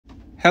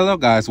Hello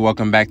guys,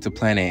 welcome back to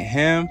Planet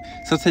Him.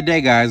 So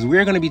today guys,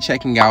 we're going to be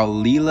checking out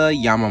Lila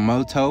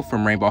Yamamoto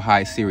from Rainbow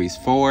High Series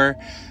 4.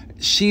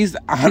 She's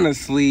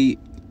honestly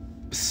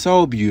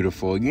so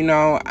beautiful. You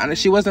know,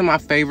 she wasn't my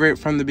favorite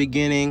from the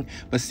beginning,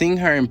 but seeing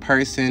her in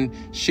person,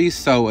 she's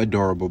so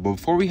adorable. But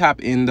before we hop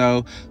in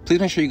though,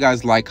 please make sure you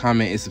guys like,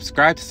 comment, and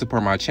subscribe to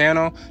support my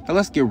channel. Now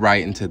let's get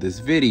right into this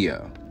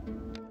video.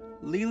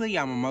 Lila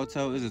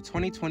Yamamoto is a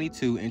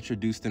 2022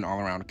 introduced and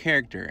all-around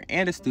character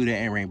and a student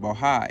at Rainbow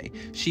High.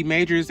 She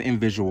majors in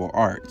visual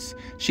arts.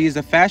 She is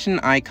a fashion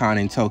icon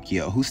in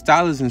Tokyo whose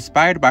style is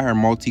inspired by her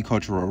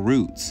multicultural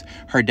roots.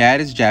 Her dad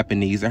is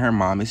Japanese and her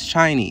mom is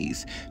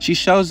Chinese. She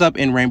shows up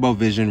in Rainbow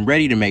Vision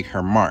ready to make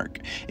her mark.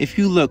 If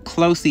you look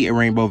closely at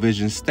Rainbow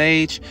Vision's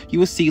stage, you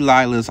will see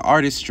Lila's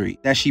artistry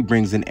that she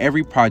brings in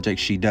every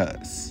project she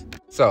does.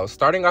 So,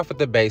 starting off with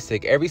the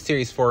basic, every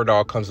Series 4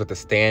 doll comes with a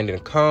stand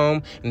and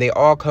comb, and they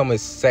all come with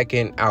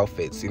second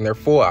outfits, and they're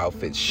full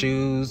outfits,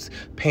 shoes,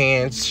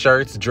 pants,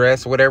 shirts,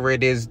 dress, whatever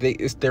it is,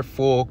 it's their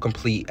full,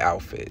 complete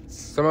outfits.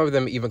 Some of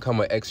them even come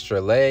with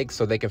extra legs,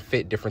 so they can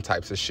fit different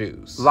types of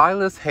shoes.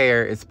 Lila's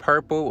hair is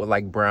purple with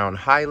like brown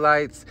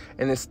highlights,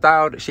 and it's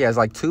styled, she has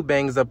like 2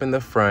 bangs up in the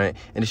front,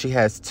 and she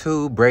has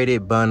 2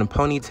 braided bun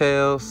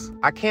ponytails.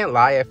 I can't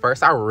lie, at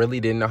first, I really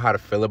didn't know how to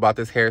feel about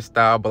this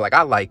hairstyle, but like,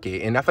 I like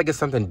it, and I feel like it's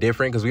something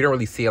different, because we don't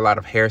really see a lot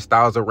of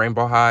hairstyles at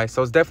Rainbow High,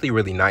 so it's definitely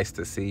really nice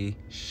to see.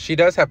 She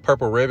does have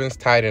purple ribbons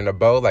tied in a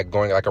bow, like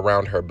going like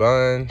around her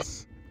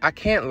buns. I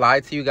can't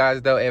lie to you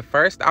guys though, at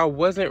first I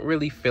wasn't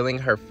really feeling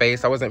her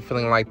face. I wasn't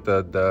feeling like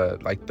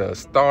the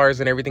stars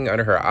and everything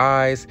under her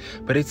eyes,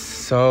 but it's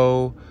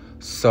so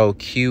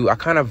cute. I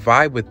kind of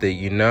vibe with it,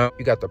 you know?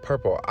 You got the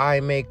purple eye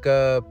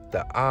makeup,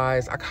 the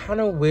eyes. I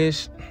kind of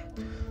wish,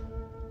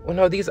 well,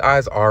 no, these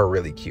eyes are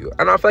really cute.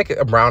 I know, I feel like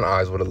a brown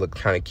eyes would have looked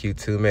kind of cute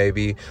too,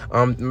 maybe.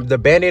 The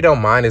band-aid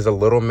on mine is a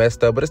little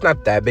messed up, but it's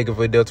not that big of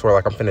a deal to where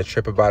like I'm finna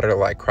trip about it or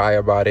like cry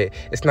about it.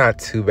 It's not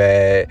too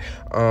bad.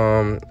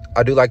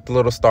 I do like the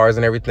little stars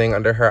and everything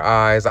under her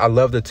eyes. I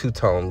love the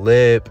two-tone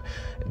lip,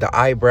 the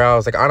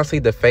eyebrows. Like, honestly,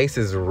 the face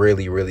is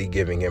really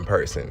giving in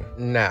person.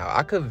 Now,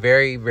 I could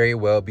very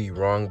well be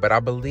wrong, but I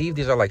believe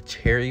these are like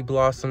cherry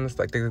blossoms.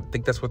 Like, I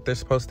think that's what they're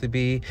supposed to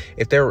be.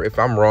 If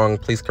I'm wrong,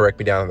 please correct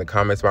me down in the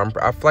comments,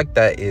 but I feel like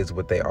that is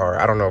what they are.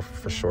 I don't know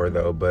for sure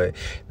though, but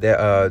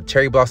the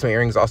cherry blossom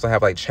earrings also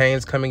have like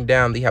chains coming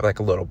down. They have like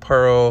a little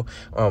pearl.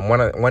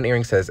 One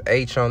earring says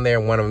H on there,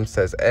 one of them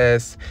says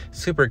S.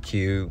 Super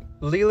cute.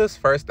 Lila's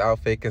first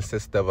outfit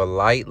consists of a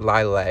light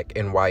lilac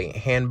and white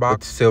handbox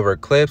with silver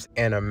clips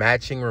and a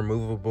matching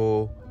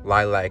removable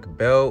lilac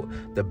belt.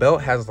 The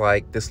belt has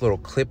like this little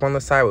clip on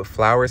the side with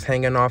flowers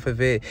hanging off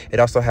of it. It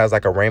also has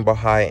like a Rainbow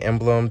High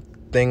emblem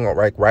thing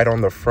like right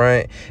on the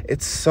front.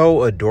 It's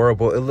so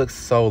adorable. It looks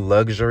so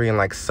luxury and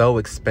like so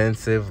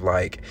expensive.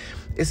 Like,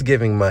 it's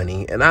giving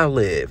money, and I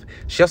live.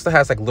 She also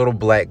has like little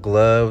black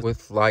gloves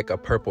with like a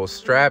purple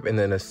strap and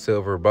then a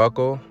silver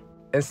buckle.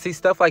 And see,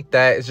 stuff like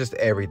that is just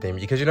everything,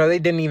 because, you know, they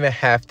didn't even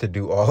have to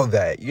do all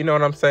that. You know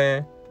what I'm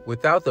saying?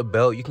 Without the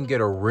belt, you can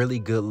get a really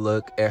good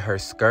look at her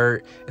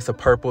skirt. It's a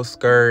purple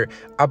skirt.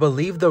 I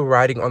believe the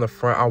writing on the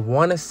front, I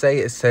want to say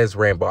it says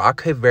Rainbow. I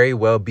could very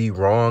well be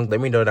wrong. Let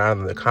me know down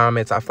in the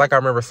comments. I feel like I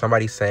remember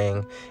somebody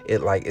saying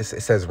it like it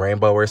says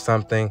Rainbow or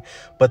something.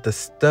 But the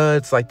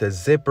studs, like the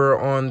zipper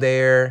on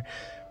there,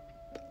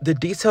 the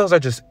details are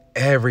just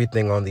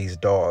everything on these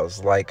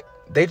dolls. Like,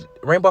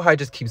 Rainbow High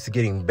just keeps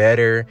getting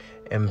better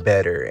and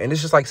better, and it's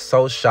just like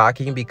so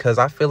shocking, because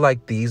I feel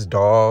like these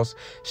dolls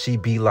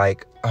should be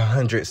like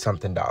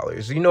 $100-something.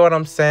 You know what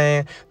I'm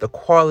saying? The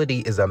quality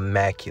is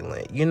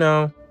immaculate, you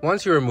know?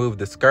 Once you remove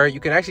the skirt,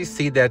 you can actually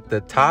see that the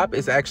top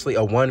is actually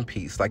a one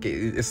piece. Like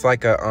it's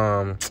like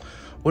a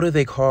what do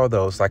they call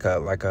those? Like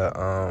a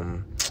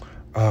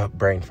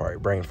brain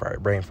fart.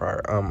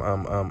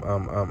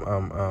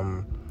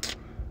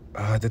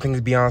 The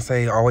things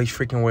Beyonce always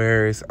freaking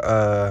wears.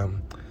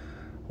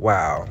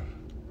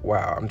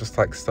 Wow, I'm just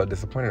like so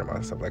disappointed in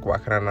myself. Like, why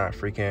could I not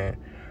freaking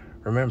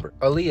remember?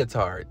 A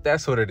leotard,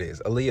 that's what it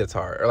is. A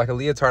leotard, or like a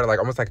leotard, like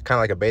almost like kind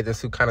of like a bathing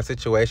suit kind of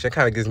situation. It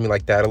kind of gives me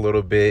like that a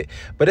little bit,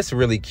 but it's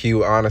really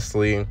cute,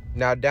 honestly.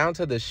 Now down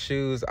to the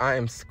shoes, I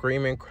am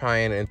screaming,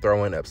 crying, and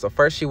throwing up. So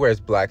first she wears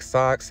black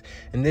socks,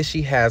 and then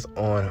she has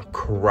on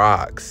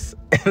Crocs,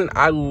 and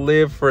I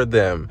live for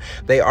them.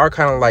 They are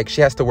kind of like,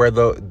 she has to wear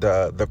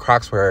the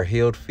Crocs for her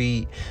heeled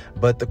feet,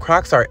 but the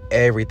Crocs are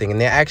everything,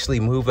 and they actually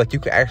move. Like, you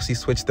can actually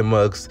switch the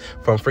mugs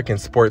from freaking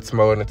sports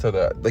mode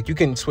into like, you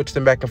can switch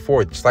them back and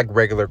forth just like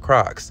regular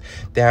Crocs.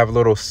 They have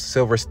little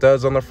silver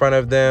studs on the front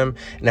of them,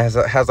 and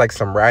it has like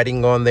some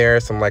writing on there,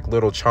 some like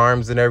little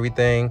charms and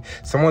everything.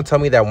 Someone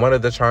told me that one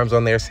of the charms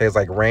on there says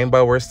like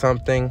rainbow or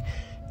something.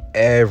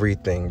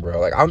 Everything,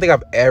 bro. Like, I don't think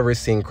I've ever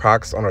seen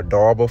Crocs on a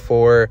doll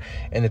before,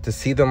 and then to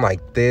see them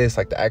like this,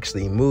 like to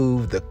actually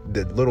move, the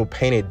little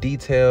painted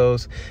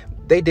details,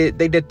 they did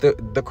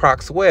the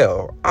Crocs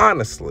well,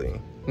 honestly.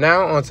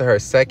 Now onto her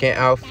second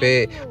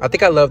outfit. I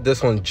think I love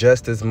this one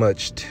just as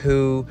much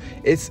too.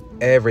 It's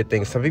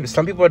everything.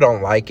 Some people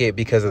don't like it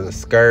because of the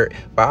skirt,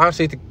 but I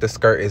honestly think the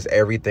skirt is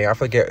everything. I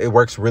feel like it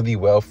works really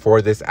well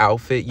for this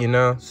outfit, you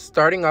know.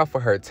 Starting off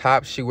with her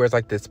top, she wears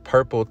like this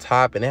purple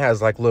top, and it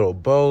has like little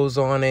bows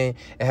on it.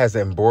 It has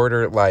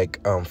embroidered like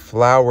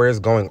flowers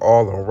going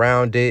all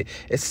around it.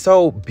 It's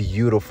so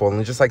beautiful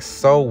and just like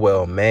so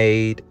well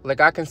made.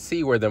 Like, I can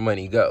see where the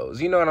money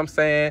goes, you know what I'm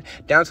saying?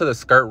 Down to the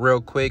skirt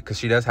real quick, because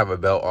she does have a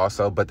belt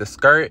also, but the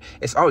skirt,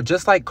 it's all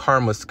just like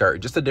Karma's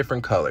skirt, just a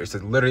different colors.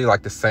 It's literally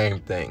like the same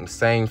thing,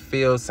 same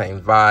feel, same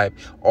vibe,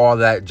 all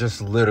that,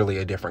 just literally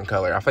a different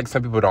color. I feel like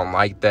some people don't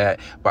like that,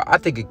 but I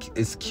think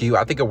it's cute.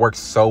 I think it works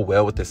so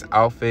well with this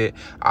outfit.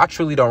 I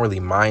truly don't really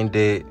mind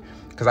it,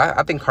 because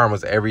I think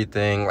Karma's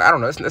everything. I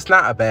don't know, it's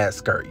not a bad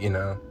skirt, you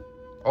know.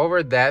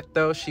 Over that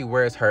though, she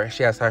has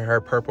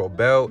her purple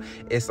belt.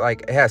 It's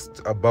like, it has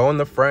a bow in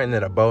the front and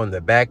then a bow in the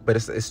back, but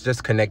it's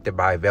just connected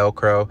by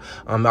Velcro.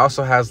 It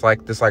also has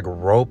like this like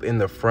rope in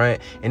the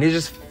front, and it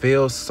just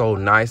feels so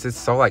nice. It's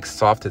so like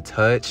soft to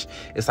touch.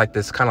 It's like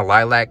this kind of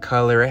lilac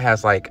color. It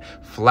has like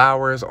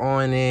flowers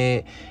on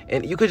it,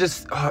 and you could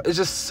just it's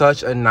just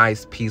such a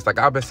nice piece. Like,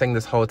 I've been saying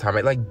this whole time,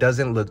 it like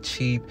doesn't look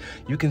cheap.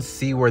 You can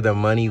see where the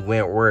money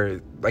went, where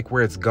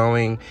it's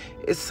going.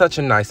 It's such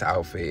a nice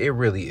outfit. It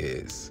really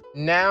is.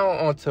 Now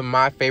on to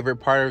my favorite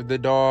part of the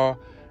doll,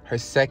 her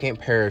second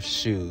pair of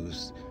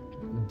shoes.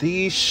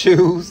 These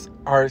shoes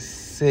are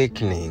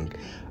sickening.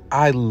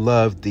 I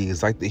love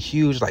these, like the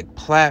huge like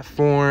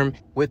platform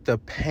with the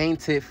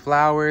painted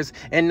flowers.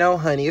 And no,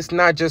 honey, it's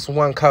not just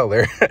one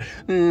color.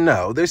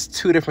 No, there's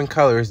two different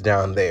colors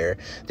down there.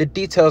 The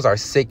details are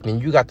sickening.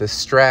 You got the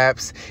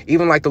straps,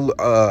 even like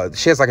the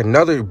she has like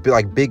another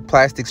like big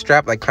plastic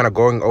strap, like kind of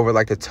going over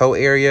like the toe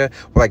area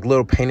with like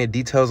little painted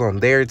details on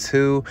there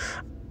too.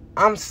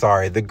 I'm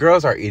sorry, the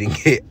girls are eating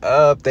it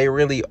up. They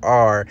really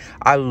are.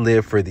 I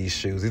live for these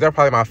shoes. These are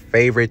probably my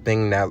favorite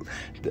thing now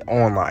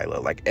on Lila,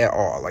 like at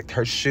all. Like,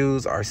 her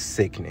shoes are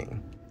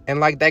sickening. And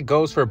like, that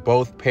goes for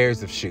both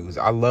pairs of shoes.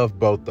 I love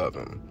both of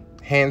them.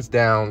 Hands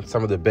down,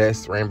 some of the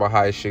best Rainbow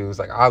High shoes.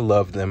 Like, I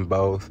love them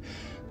both.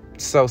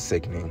 So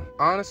sickening.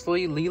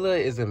 Honestly, Lila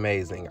is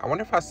amazing. I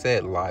wonder if I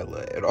said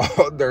Lila at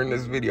all during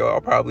this video.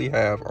 I'll probably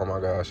have. Oh my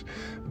gosh.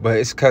 But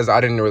it's because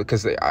I didn't really,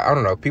 because I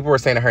don't know, people were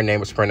saying that her name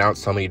was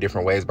pronounced so many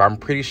different ways, but I'm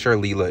pretty sure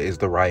Lila is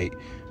the right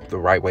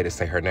way to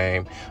say her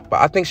name.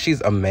 But I think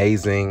she's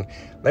amazing.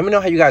 Let me know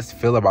how you guys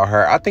feel about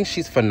her. I think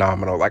she's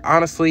phenomenal. Like,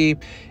 honestly,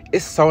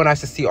 it's so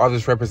nice to see all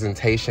this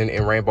representation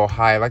in Rainbow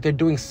High. Like, they're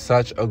doing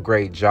such a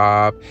great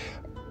job.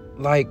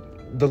 Like,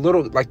 the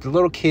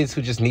little kids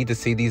who just need to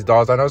see these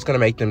dolls, I know it's gonna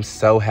make them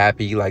so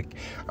happy. Like,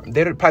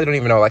 they probably don't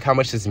even know like how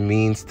much this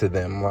means to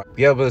them. Like,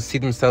 be able to see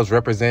themselves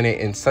represented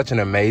in such an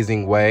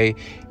amazing way,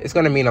 it's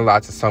gonna mean a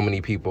lot to so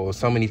many people,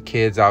 so many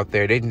kids out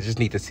there. They just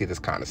need to see this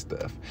kind of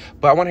stuff.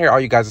 But I want to hear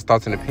all you guys'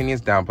 thoughts and opinions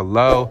down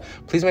below.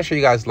 Please make sure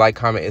you guys like,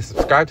 comment, and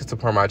subscribe to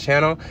support my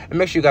channel, and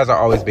make sure you guys are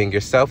always being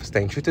yourself,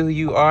 staying true to who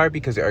you are,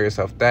 because you are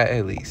yourself that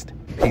at least.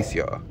 Peace,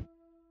 y'all.